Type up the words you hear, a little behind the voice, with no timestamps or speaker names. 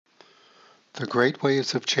The Great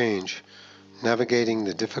Waves of Change, Navigating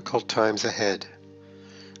the Difficult Times Ahead,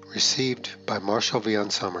 received by Marshall V.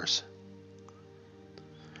 Summers.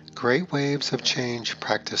 Great Waves of Change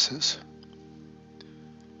Practices.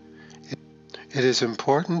 It is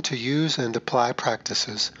important to use and apply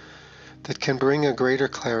practices that can bring a greater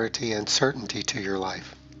clarity and certainty to your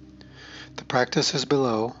life. The practices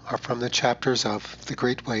below are from the chapters of The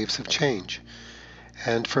Great Waves of Change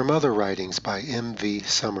and from other writings by M.V.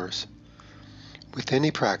 Summers. With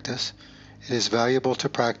any practice, it is valuable to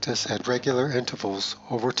practice at regular intervals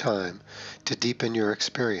over time to deepen your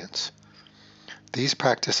experience. These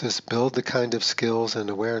practices build the kind of skills and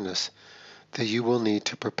awareness that you will need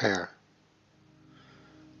to prepare.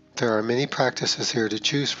 There are many practices here to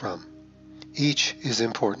choose from. Each is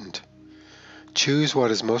important. Choose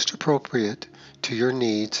what is most appropriate to your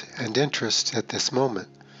needs and interests at this moment,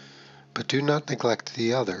 but do not neglect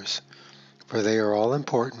the others, for they are all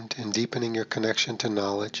important in deepening your connection to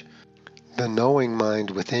knowledge, the knowing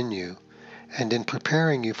mind within you, and in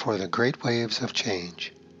preparing you for the great waves of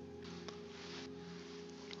change.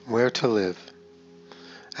 Where to live?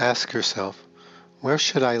 Ask yourself, where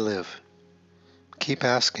should I live? Keep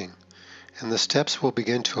asking, and the steps will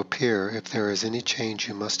begin to appear if there is any change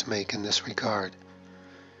you must make in this regard.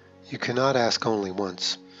 You cannot ask only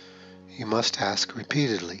once. You must ask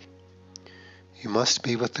repeatedly. You must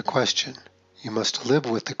be with the question. You must live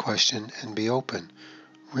with the question and be open,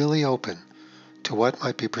 really open, to what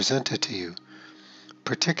might be presented to you,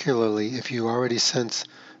 particularly if you already sense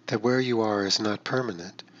that where you are is not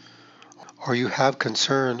permanent, or you have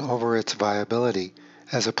concern over its viability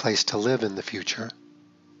as a place to live in the future.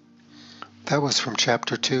 That was from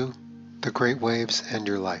Chapter 2, The Great Waves and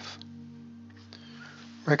Your Life.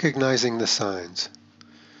 Recognizing the signs.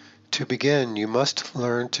 To begin, you must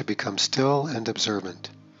learn to become still and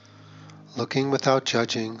observant, looking without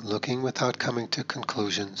judging, looking without coming to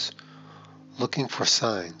conclusions, looking for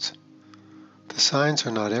signs. The signs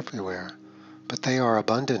are not everywhere, but they are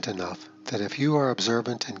abundant enough that if you are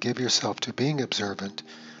observant and give yourself to being observant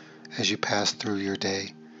as you pass through your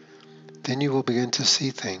day, then you will begin to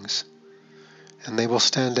see things, and they will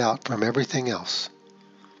stand out from everything else.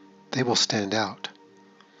 They will stand out.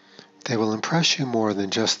 They will impress you more than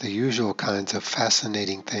just the usual kinds of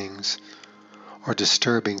fascinating things or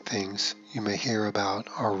disturbing things you may hear about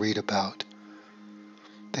or read about.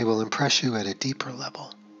 They will impress you at a deeper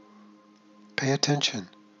level. Pay attention.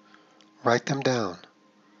 Write them down.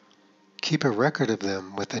 Keep a record of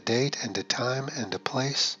them with a date and a time and a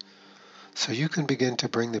place so you can begin to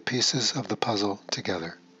bring the pieces of the puzzle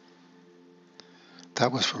together.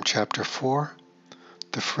 That was from Chapter 4,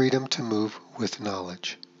 The Freedom to Move with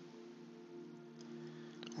Knowledge.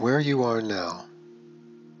 Where you are now.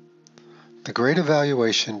 The great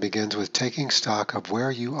evaluation begins with taking stock of where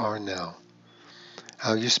you are now,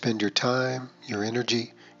 how you spend your time, your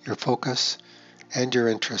energy, your focus, and your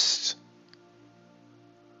interests.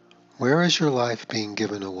 Where is your life being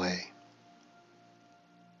given away?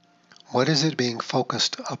 What is it being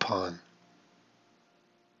focused upon?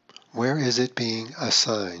 Where is it being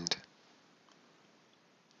assigned?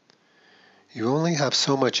 You only have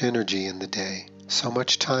so much energy in the day, so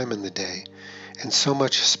much time in the day, and so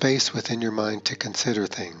much space within your mind to consider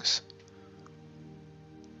things.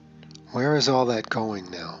 Where is all that going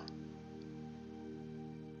now?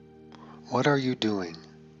 What are you doing?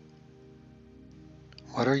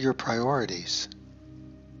 What are your priorities?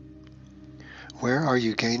 Where are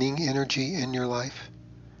you gaining energy in your life,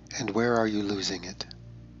 and where are you losing it?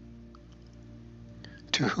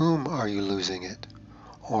 To whom are you losing it,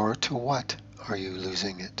 or to what are you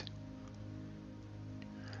losing it?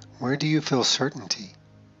 Where do you feel certainty,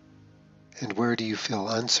 and where do you feel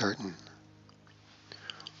uncertain?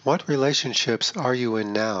 What relationships are you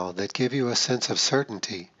in now that give you a sense of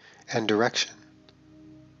certainty and direction?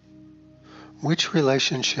 Which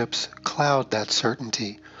relationships cloud that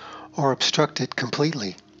certainty or obstruct it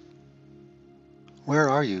completely? Where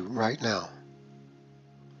are you right now?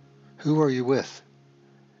 Who are you with,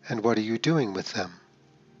 and what are you doing with them?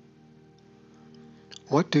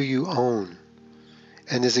 What do you own,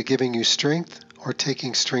 and is it giving you strength or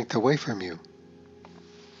taking strength away from you?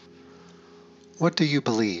 What do you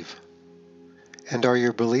believe, and are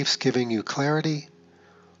your beliefs giving you clarity,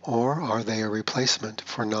 or are they a replacement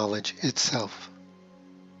for knowledge itself?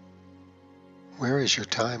 Where is your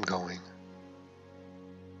time going?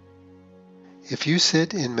 If you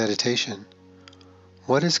sit in meditation,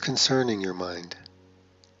 what is concerning your mind?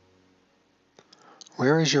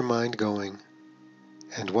 Where is your mind going,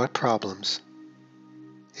 and what problems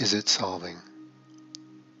is it solving?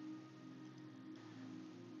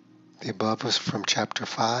 The above was from Chapter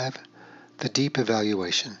 5, the deep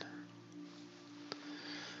evaluation.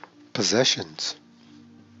 Possessions.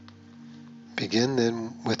 Begin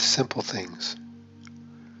then with simple things.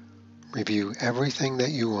 Review everything that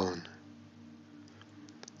you own.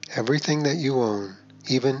 Everything that you own,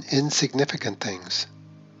 even insignificant things,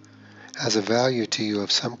 has a value to you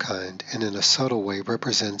of some kind and in a subtle way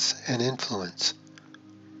represents an influence.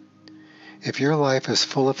 If your life is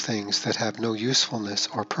full of things that have no usefulness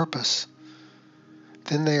or purpose,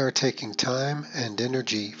 then they are taking time and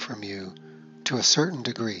energy from you to a certain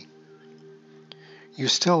degree. You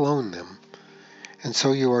still own them, and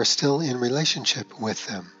so you are still in relationship with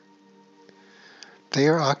them. They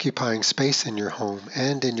are occupying space in your home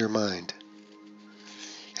and in your mind.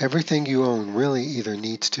 Everything you own really either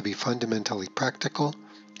needs to be fundamentally practical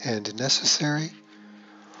and necessary,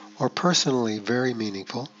 or personally very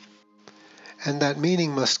meaningful, and that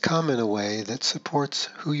meaning must come in a way that supports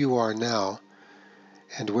who you are now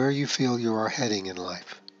and where you feel you are heading in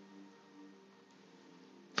life.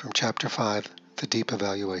 From Chapter 5, The Deep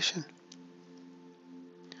Evaluation.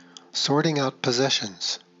 Sorting out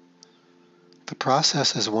possessions. The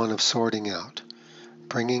process is one of sorting out,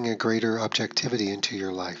 bringing a greater objectivity into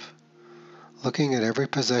your life, looking at every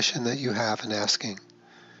possession that you have and asking,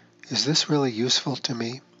 is this really useful to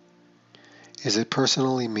me? Is it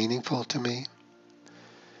personally meaningful to me?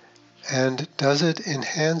 And does it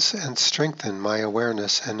enhance and strengthen my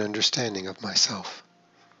awareness and understanding of myself?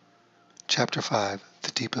 Chapter 5,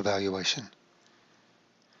 The Deep Evaluation.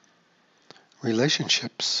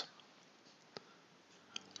 Relationships.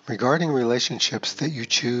 Regarding relationships that you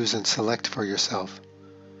choose and select for yourself,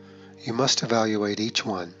 you must evaluate each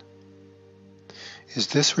one. Is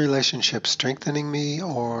this relationship strengthening me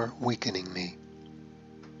or weakening me?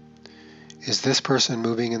 Is this person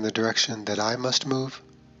moving in the direction that I must move?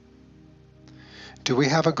 Do we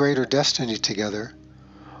have a greater destiny together,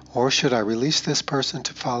 or should I release this person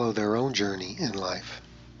to follow their own journey in life?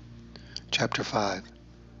 Chapter 5,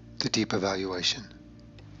 The Deep Evaluation.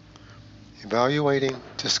 Evaluating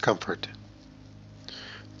discomfort.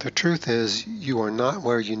 The truth is, you are not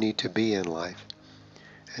where you need to be in life,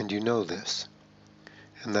 and you know this,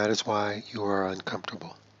 and that is why you are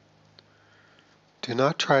uncomfortable. Do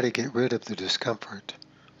not try to get rid of the discomfort,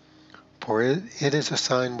 for it is a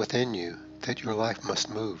sign within you that your life must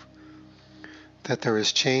move, that there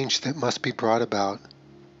is change that must be brought about,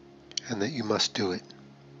 and that you must do it.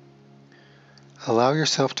 Allow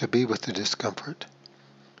yourself to be with the discomfort.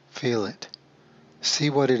 Feel it. See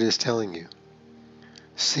what it is telling you.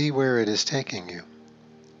 See where it is taking you.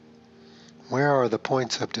 Where are the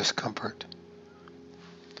points of discomfort?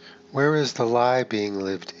 Where is the lie being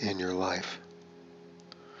lived in your life?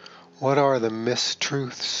 What are the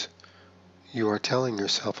mistruths you are telling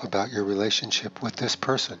yourself about your relationship with this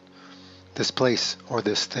person, this place, or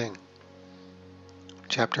this thing?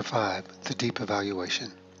 Chapter 5, The Deep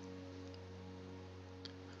Evaluation.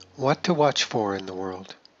 What to watch for in the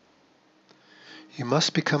world. You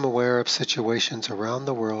must become aware of situations around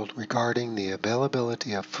the world regarding the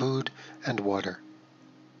availability of food and water.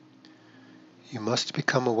 You must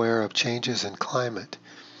become aware of changes in climate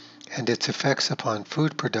and its effects upon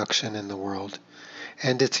food production in the world,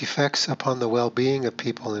 and its effects upon the well-being of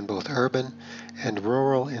people in both urban and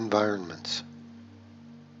rural environments.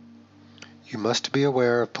 You must be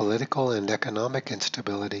aware of political and economic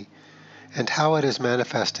instability and how it is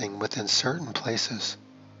manifesting within certain places.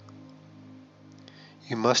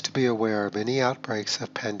 You must be aware of any outbreaks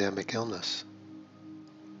of pandemic illness.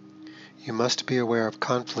 You must be aware of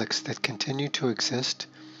conflicts that continue to exist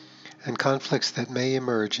and conflicts that may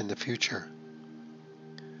emerge in the future.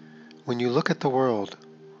 When you look at the world,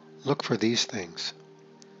 look for these things.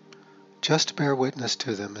 Just bear witness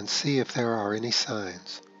to them and see if there are any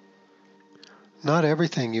signs. Not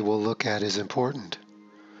everything you will look at is important.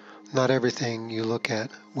 Not everything you look at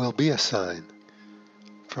will be a sign.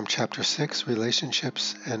 From Chapter 6,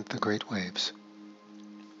 Relationships and the Great Waves.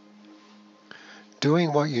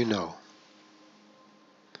 Doing what you know.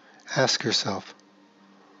 Ask yourself,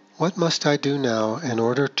 what must I do now in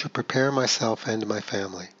order to prepare myself and my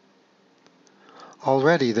family?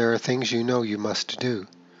 Already there are things you know you must do.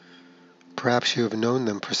 Perhaps you have known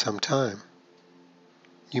them for some time.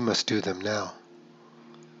 You must do them now.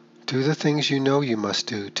 Do the things you know you must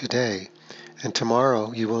do today, and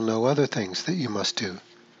tomorrow you will know other things that you must do.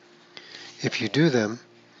 If you do them,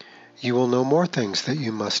 you will know more things that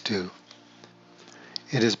you must do.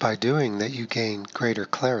 It is by doing that you gain greater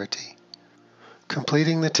clarity.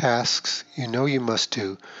 Completing the tasks you know you must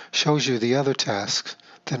do shows you the other tasks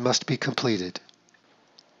that must be completed.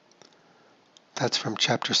 That's from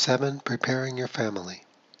Chapter 7, Preparing Your Family.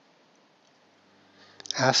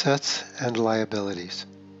 Assets and liabilities.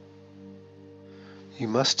 You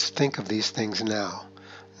must think of these things now,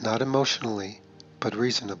 not emotionally, but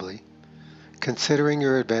reasonably, considering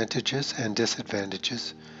your advantages and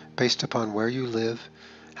disadvantages based upon where you live,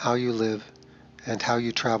 and how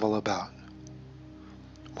you travel about.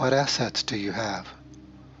 What assets do you have?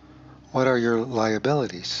 What are your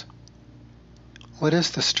liabilities? What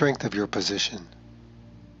is the strength of your position?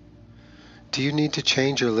 Do you need to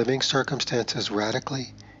change your living circumstances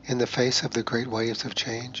radically in the face of the great waves of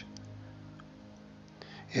change?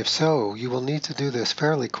 If so, you will need to do this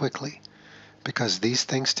fairly quickly, because these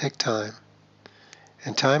things take time,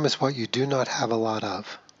 and time is what you do not have a lot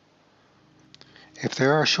of. If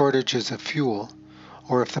there are shortages of fuel,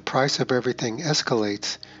 or if the price of everything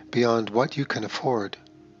escalates beyond what you can afford,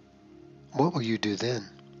 what will you do then?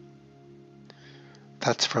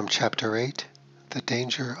 That's from Chapter 8, The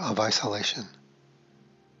Danger of Isolation.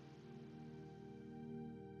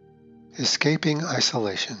 Escaping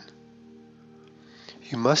isolation.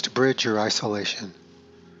 You must bridge your isolation.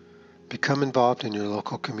 Become involved in your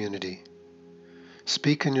local community.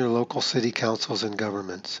 Speak in your local city councils and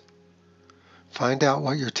governments. Find out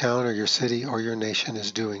what your town or your city or your nation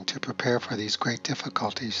is doing to prepare for these great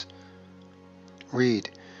difficulties. Read,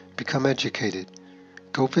 become educated,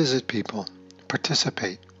 go visit people,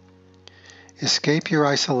 participate. Escape your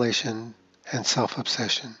isolation and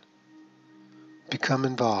self-obsession. Become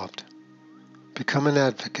involved. Become an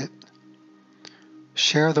advocate.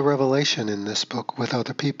 Share the revelation in this book with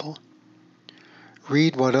other people.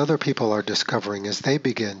 Read what other people are discovering as they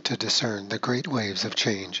begin to discern the great waves of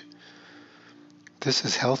change. This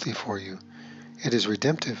is healthy for you. It is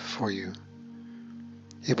redemptive for you.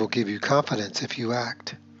 It will give you confidence if you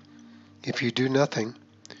act. If you do nothing,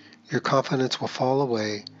 your confidence will fall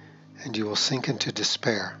away and you will sink into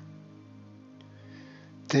despair.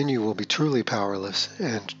 Then you will be truly powerless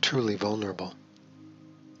and truly vulnerable.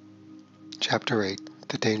 Chapter 8,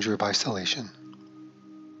 The Danger of Isolation.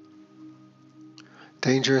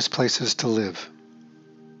 Dangerous places to live.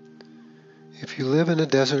 If you live in a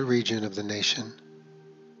desert region of the nation,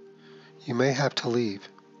 you may have to leave,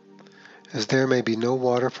 as there may be no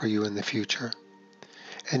water for you in the future,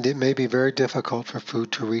 and it may be very difficult for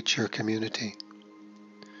food to reach your community.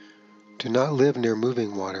 Do not live near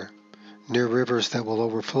moving water, near rivers that will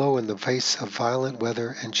overflow in the face of violent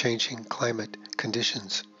weather and changing climate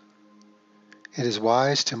conditions. It is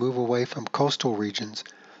wise to move away from coastal regions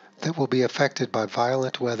that will be affected by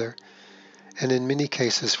violent weather, and in many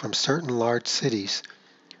cases from certain large cities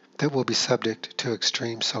that will be subject to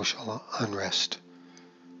extreme social unrest.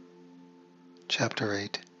 Chapter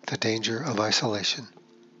 8, The Danger of Isolation.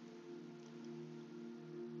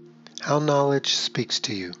 How knowledge speaks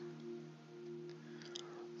to you.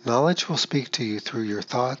 Knowledge will speak to you through your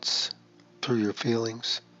thoughts, through your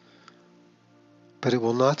feelings, but it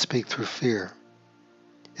will not speak through fear.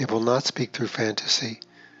 It will not speak through fantasy,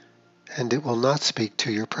 and it will not speak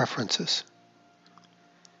to your preferences.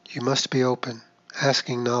 You must be open,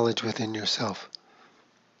 asking knowledge within yourself.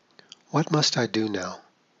 What must I do now?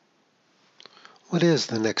 What is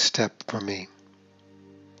the next step for me?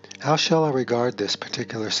 How shall I regard this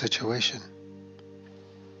particular situation?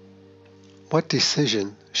 What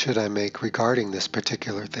decision should I make regarding this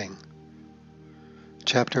particular thing?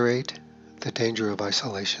 Chapter 8, The Danger of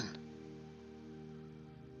Isolation.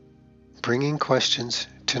 Bringing questions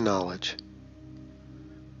to knowledge.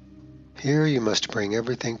 Here you must bring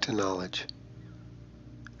everything to knowledge.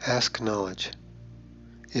 Ask knowledge.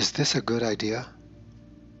 Is this a good idea?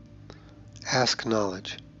 Ask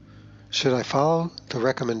knowledge. Should I follow the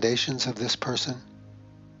recommendations of this person?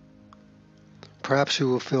 Perhaps you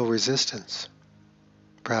will feel resistance.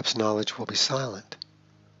 Perhaps knowledge will be silent.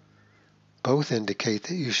 Both indicate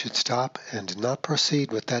that you should stop and not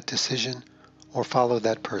proceed with that decision or follow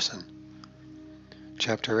that person.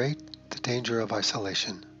 Chapter 8, The Danger of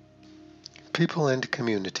Isolation. People and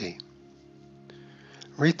community.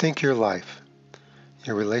 Rethink your life,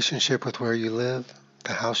 your relationship with where you live,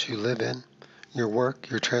 the house you live in, your work,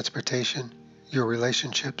 your transportation, your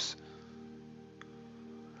relationships.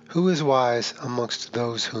 Who is wise amongst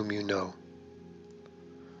those whom you know?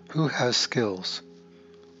 Who has skills?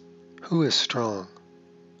 Who is strong?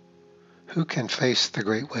 Who can face the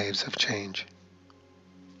great waves of change?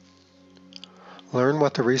 Learn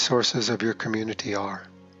what the resources of your community are.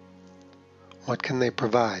 What can they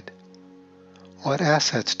provide? What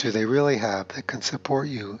assets do they really have that can support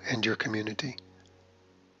you and your community?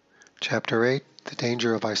 Chapter 8, The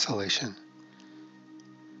Danger of Isolation.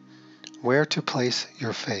 Where to place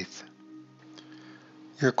your faith.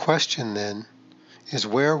 Your question, then, is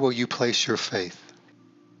where will you place your faith?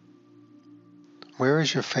 Where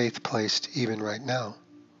is your faith placed even right now?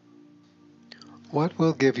 What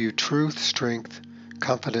will give you truth, strength,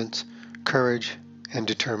 confidence, courage, and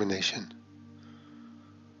determination?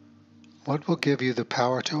 What will give you the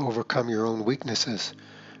power to overcome your own weaknesses,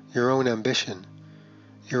 your own ambition,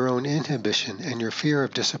 your own inhibition, and your fear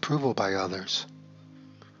of disapproval by others?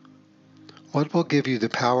 What will give you the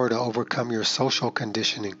power to overcome your social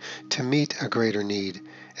conditioning to meet a greater need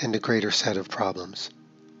and a greater set of problems?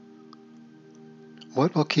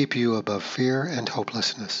 What will keep you above fear and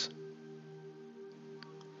hopelessness?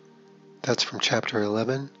 That's from Chapter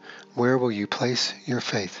 11, Where Will You Place Your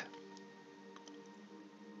Faith?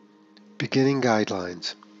 Beginning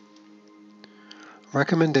Guidelines.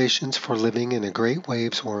 Recommendations for living in a great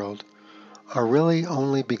waves world are really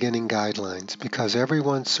only beginning guidelines because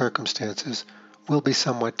everyone's circumstances will be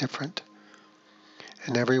somewhat different,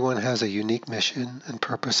 and everyone has a unique mission and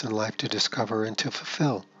purpose in life to discover and to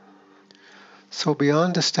fulfill. So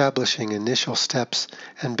beyond establishing initial steps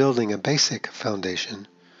and building a basic foundation,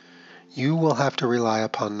 you will have to rely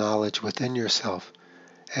upon knowledge within yourself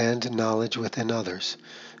and knowledge within others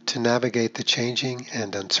to navigate the changing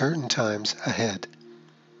and uncertain times ahead.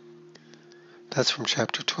 That's from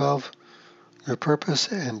Chapter 12, Your Purpose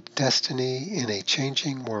and Destiny in a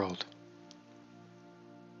Changing World.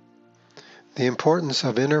 The importance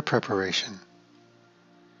of inner preparation.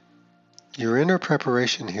 Your inner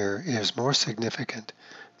preparation here is more significant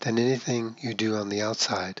than anything you do on the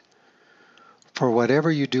outside, for whatever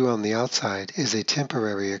you do on the outside is a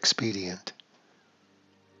temporary expedient.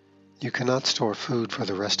 You cannot store food for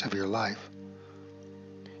the rest of your life.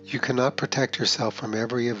 You cannot protect yourself from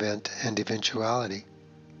every event and eventuality.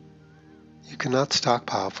 You cannot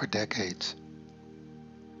stockpile for decades.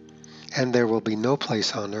 And there will be no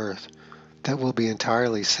place on earth that will be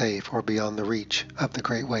entirely safe or beyond the reach of the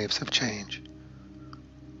great waves of change.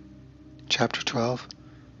 Chapter 12,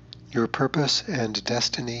 Your Purpose and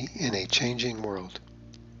Destiny in a Changing World.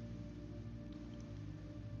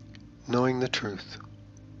 Knowing the Truth.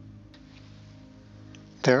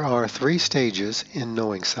 There are 3 stages in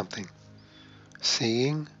knowing something: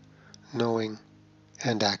 seeing, knowing,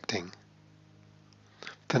 and acting.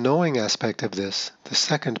 The knowing aspect of this, the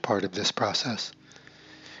second part of this process,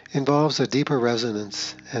 involves a deeper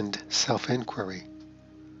resonance and self-inquiry.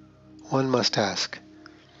 One must ask,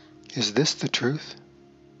 is this the truth?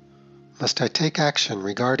 Must I take action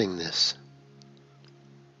regarding this?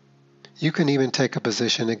 You can even take a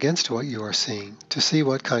position against what you are seeing to see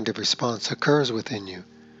what kind of response occurs within you.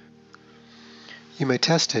 You may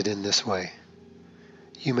test it in this way.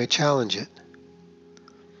 You may challenge it.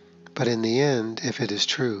 But in the end, if it is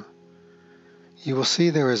true, you will see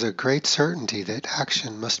there is a great certainty that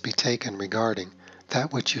action must be taken regarding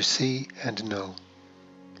that which you see and know.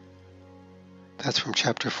 That's from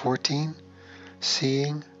Chapter 14,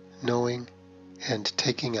 Seeing, Knowing, and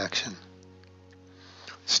Taking Action.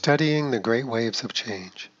 Studying the great waves of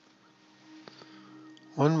change.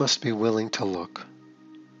 One must be willing to look,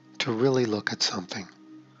 to really look at something,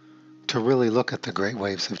 to really look at the great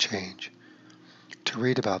waves of change, to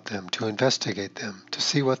read about them, to investigate them, to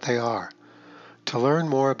see what they are, to learn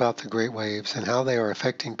more about the great waves and how they are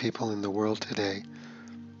affecting people in the world today,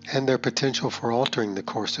 and their potential for altering the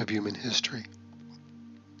course of human history.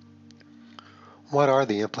 What are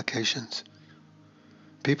the implications?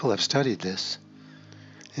 People have studied this.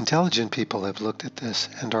 Intelligent people have looked at this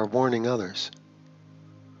and are warning others.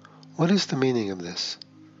 What is the meaning of this?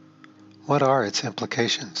 What are its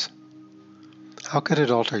implications? How could it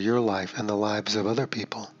alter your life and the lives of other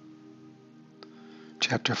people?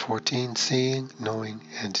 Chapter 14, Seeing, Knowing,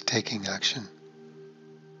 and Taking Action.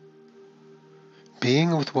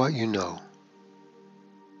 Being with what you know.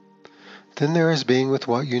 Then there is being with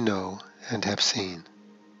what you know and have seen.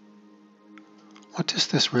 What does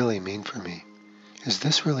this really mean for me? Is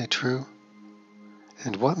this really true?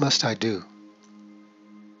 And what must I do?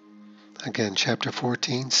 Again, Chapter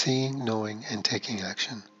 14, Seeing, Knowing, and Taking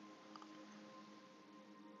Action.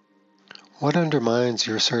 What undermines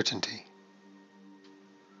your certainty?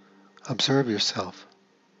 Observe yourself.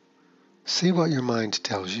 See what your mind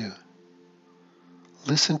tells you.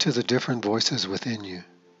 Listen to the different voices within you.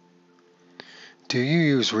 Do you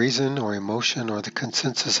use reason or emotion or the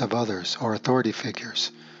consensus of others or authority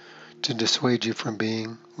figures to dissuade you from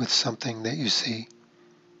being with something that you see?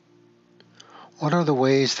 What are the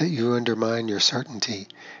ways that you undermine your certainty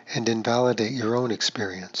and invalidate your own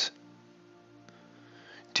experience?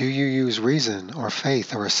 Do you use reason or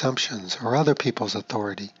faith or assumptions or other people's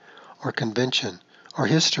authority or convention or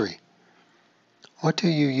history? What do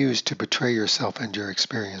you use to betray yourself and your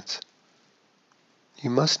experience? You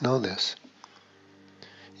must know this.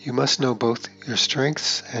 You must know both your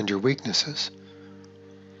strengths and your weaknesses.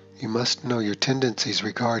 You must know your tendencies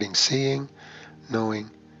regarding seeing, knowing,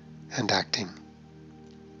 and acting.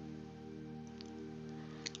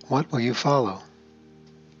 What will you follow?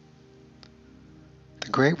 The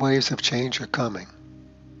great waves of change are coming.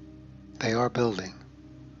 They are building.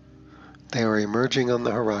 They are emerging on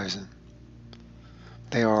the horizon.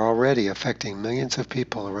 They are already affecting millions of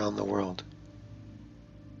people around the world.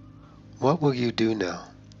 What will you do now?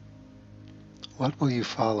 What will you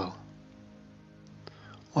follow?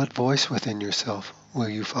 What voice within yourself will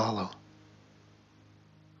you follow?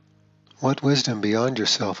 What wisdom beyond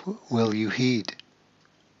yourself will you heed?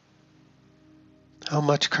 How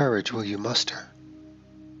much courage will you muster?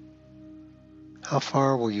 How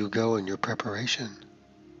far will you go in your preparation?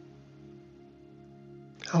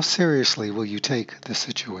 How seriously will you take the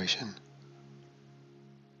situation?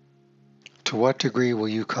 To what degree will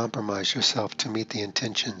you compromise yourself to meet the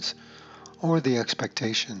intentions or the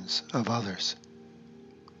expectations of others?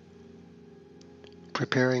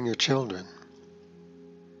 Preparing your children.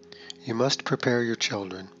 You must prepare your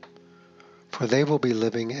children, for they will be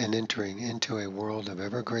living and entering into a world of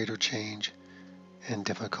ever greater change and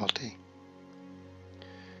difficulty.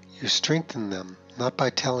 You strengthen them not by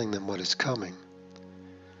telling them what is coming,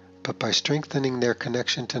 but by strengthening their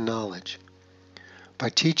connection to knowledge, by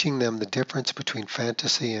teaching them the difference between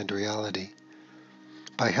fantasy and reality,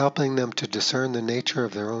 by helping them to discern the nature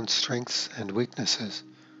of their own strengths and weaknesses,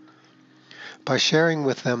 by sharing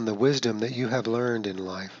with them the wisdom that you have learned in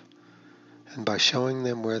life, and by showing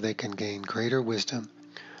them where they can gain greater wisdom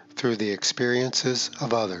through the experiences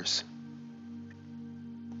of others.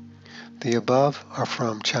 The above are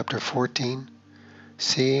from Chapter 14,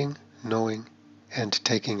 Seeing, Knowing, and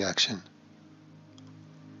Taking Action.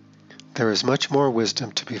 There is much more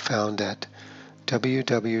wisdom to be found at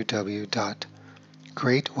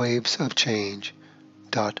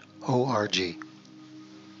www.greatwavesofchange.org.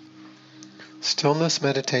 Stillness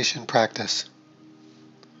Meditation Practice.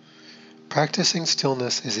 Practicing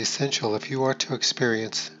stillness is essential if you are to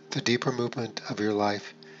experience the deeper movement of your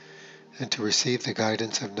life and to receive the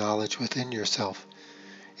guidance of knowledge within yourself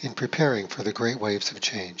in preparing for the great waves of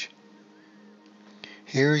change.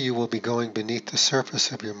 Here you will be going beneath the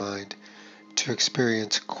surface of your mind to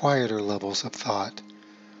experience quieter levels of thought,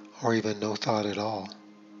 or even no thought at all.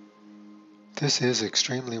 This is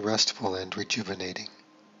extremely restful and rejuvenating.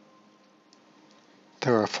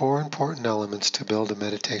 There are 4 important elements to build a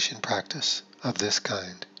meditation practice of this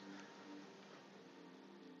kind.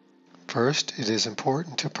 First, it is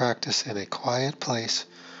important to practice in a quiet place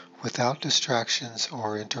without distractions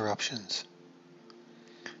or interruptions.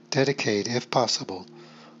 Dedicate, if possible,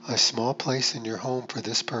 a small place in your home for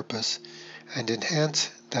this purpose and enhance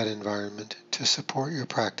that environment to support your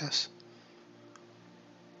practice.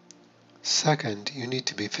 Second, you need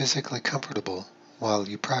to be physically comfortable while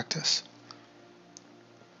you practice.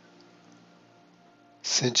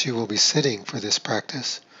 Since you will be sitting for this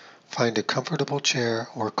practice, find a comfortable chair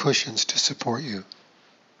or cushions to support you.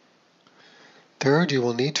 Third, you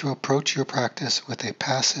will need to approach your practice with a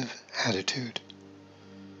passive attitude.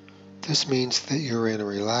 This means that you're in a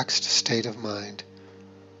relaxed state of mind,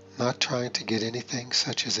 not trying to get anything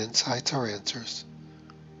such as insights or answers.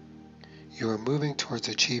 You are moving towards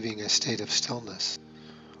achieving a state of stillness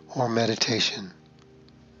or meditation.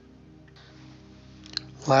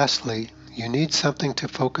 Lastly, you need something to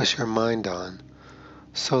focus your mind on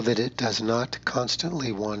so that it does not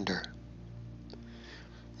constantly wander.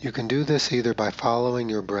 You can do this either by following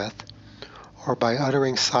your breath or by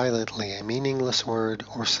uttering silently a meaningless word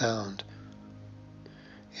or sound.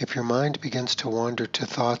 If your mind begins to wander to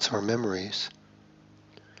thoughts or memories,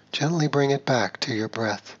 gently bring it back to your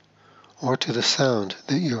breath or to the sound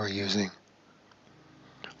that you are using.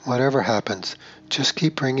 Whatever happens, just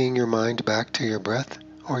keep bringing your mind back to your breath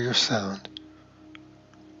or your sound.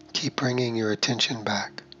 Keep bringing your attention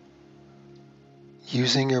back.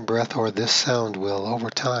 Using your breath or this sound will, over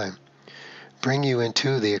time, bring you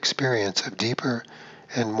into the experience of deeper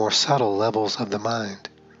and more subtle levels of the mind,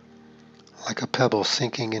 like a pebble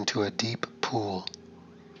sinking into a deep pool.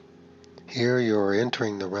 Here you are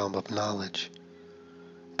entering the realm of knowledge,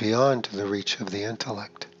 beyond the reach of the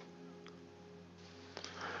intellect.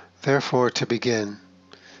 Therefore, to begin,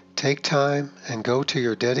 take time and go to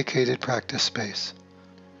your dedicated practice space.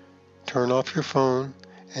 Turn off your phone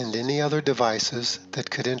and any other devices that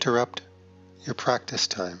could interrupt your practice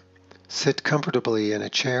time. Sit comfortably in a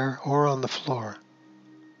chair or on the floor.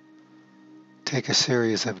 Take a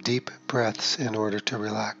series of deep breaths in order to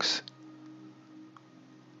relax.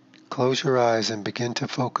 Close your eyes and begin to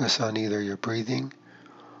focus on either your breathing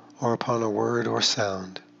or upon a word or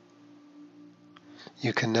sound.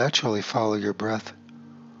 You can naturally follow your breath,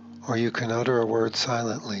 or you can utter a word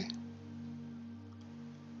silently.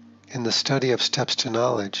 In the study of steps to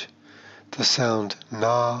knowledge, the sound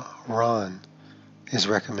na-ran is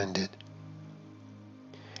recommended.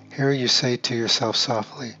 Here you say to yourself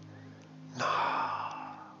softly, na,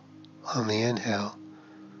 on the inhale,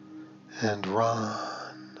 and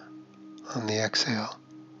ran on the exhale.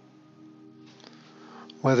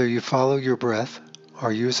 Whether you follow your breath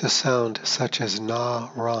or use a sound such as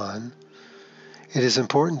na-ran, it is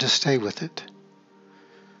important to stay with it.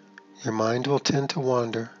 Your mind will tend to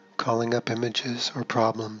wander, calling up images or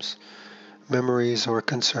problems, memories or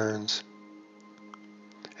concerns.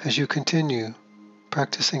 As you continue,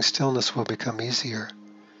 practicing stillness will become easier,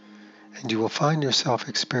 and you will find yourself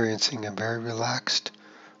experiencing a very relaxed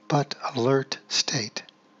but alert state.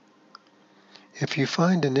 If you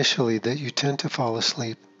find initially that you tend to fall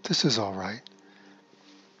asleep, this is all right.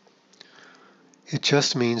 It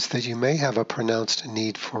just means that you may have a pronounced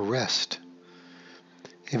need for rest.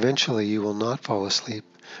 Eventually you will not fall asleep,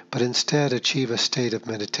 but instead achieve a state of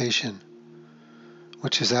meditation,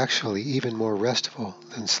 which is actually even more restful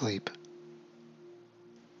than sleep.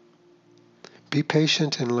 Be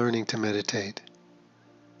patient in learning to meditate.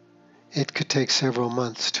 It could take several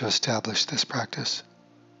months to establish this practice.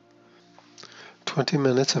 20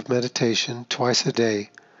 minutes of meditation twice a day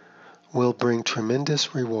will bring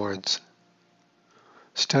tremendous rewards.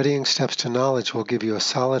 Studying steps to knowledge will give you a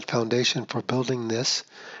solid foundation for building this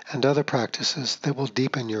and other practices that will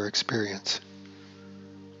deepen your experience.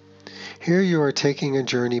 Here you are taking a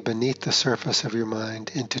journey beneath the surface of your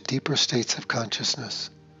mind into deeper states of consciousness.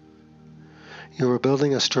 You are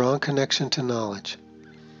building a strong connection to knowledge,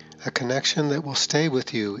 a connection that will stay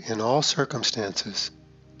with you in all circumstances.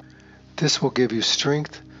 This will give you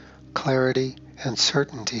strength, clarity, and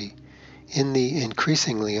certainty in the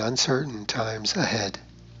increasingly uncertain times ahead.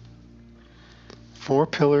 4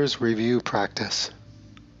 Pillars Review Practice.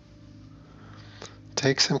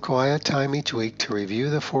 Take some quiet time each week to review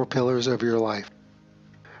the 4 pillars of your life,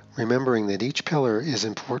 remembering that each pillar is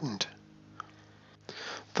important.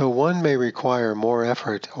 Though one may require more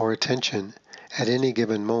effort or attention at any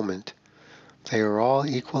given moment, they are all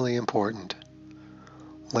equally important.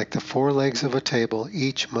 Like the 4 legs of a table,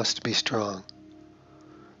 each must be strong.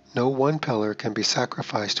 No one pillar can be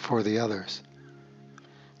sacrificed for the others.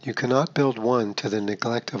 You cannot build one to the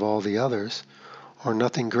neglect of all the others, or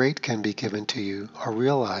nothing great can be given to you or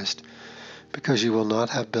realized because you will not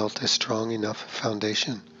have built a strong enough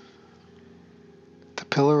foundation. The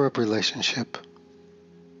pillar of relationship.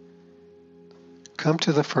 Come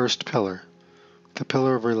to the first pillar, the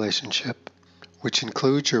pillar of relationship, which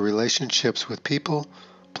includes your relationships with people,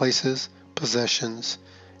 places, possessions,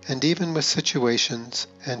 and even with situations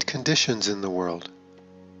and conditions in the world.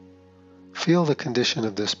 Feel the condition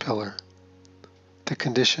of this pillar, the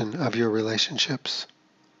condition of your relationships.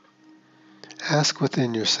 Ask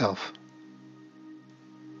within yourself,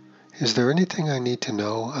 is there anything I need to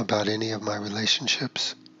know about any of my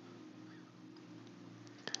relationships?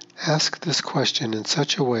 Ask this question in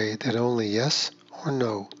such a way that only yes or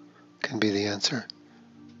no can be the answer.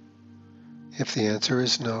 If the answer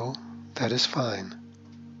is no, that is fine.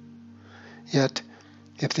 Yet,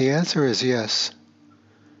 if the answer is yes,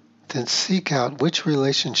 then seek out which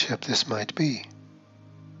relationship this might be.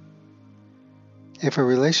 If a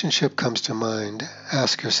relationship comes to mind,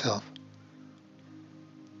 ask yourself,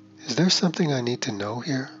 is there something I need to know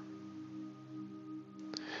here?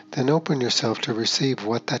 Then open yourself to receive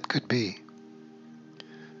what that could be.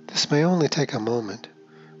 This may only take a moment,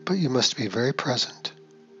 but you must be very present.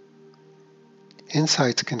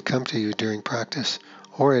 Insights can come to you during practice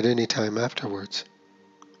or at any time afterwards.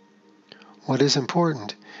 What is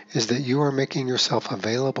important is that you are making yourself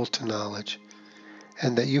available to knowledge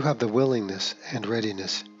and that you have the willingness and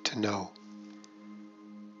readiness to know.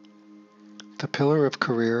 The pillar of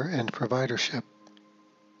career and providership.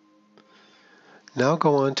 Now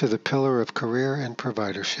go on to the pillar of career and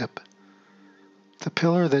providership, the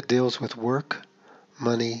pillar that deals with work,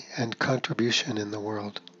 money, and contribution in the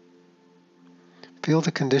world. Feel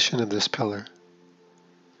the condition of this pillar.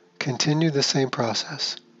 Continue the same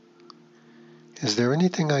process. Is there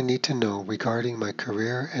anything I need to know regarding my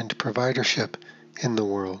career and providership in the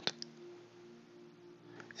world?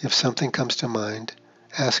 If something comes to mind,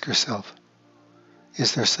 ask yourself,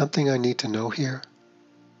 is there something I need to know here?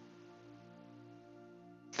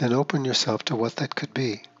 Then open yourself to what that could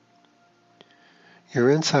be. Your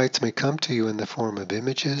insights may come to you in the form of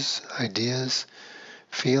images, ideas,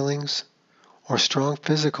 feelings, or strong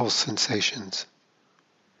physical sensations,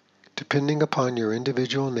 depending upon your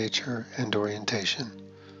individual nature and orientation.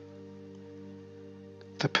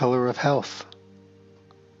 the pillar of health.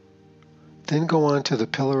 Then go on to the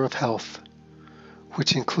pillar of health,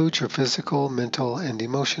 which includes your physical, mental, and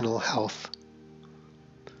emotional health.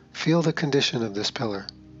 Feel the condition of this pillar.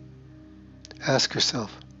 Ask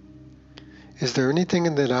yourself, is there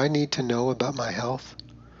anything that I need to know about my health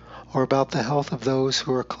or about the health of those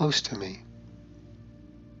who are close to me?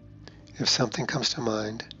 If something comes to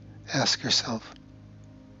mind, ask yourself,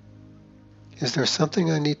 is there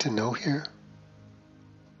something I need to know here?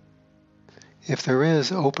 If there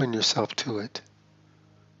is, open yourself to it.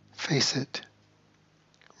 Face it.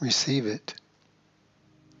 Receive it.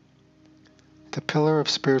 The pillar of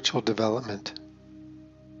spiritual development.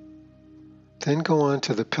 Then go on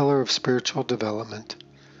to the pillar of spiritual development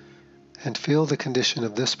and feel the condition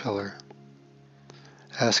of this pillar.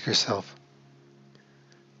 Ask yourself,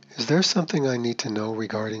 is there something I need to know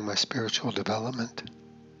regarding my spiritual development?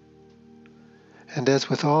 And as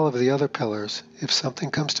with all of the other pillars, if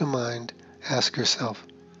something comes to mind, ask yourself,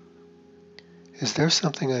 is there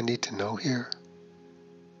something I need to know here?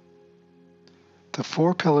 The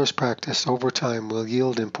 4 pillars practiced over time will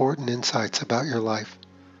yield important insights about your life.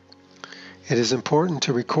 It is important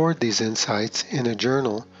to record these insights in a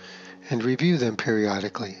journal and review them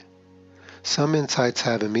periodically. Some insights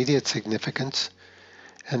have immediate significance,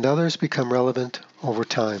 and others become relevant over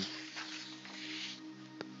time.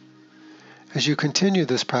 As you continue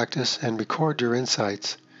this practice and record your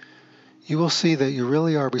insights, you will see that you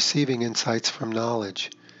really are receiving insights from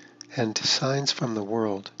knowledge and signs from the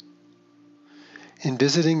world. In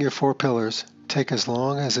visiting your 4 pillars, take as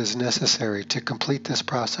long as is necessary to complete this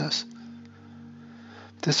process.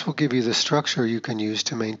 This will give you the structure you can use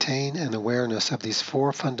to maintain an awareness of these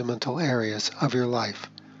 4 fundamental areas of your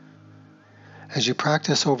life. As you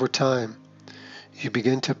practice over time, you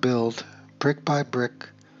begin to build, brick by brick,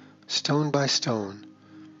 stone by stone,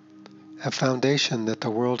 a foundation that the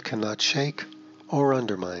world cannot shake or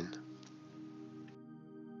undermine.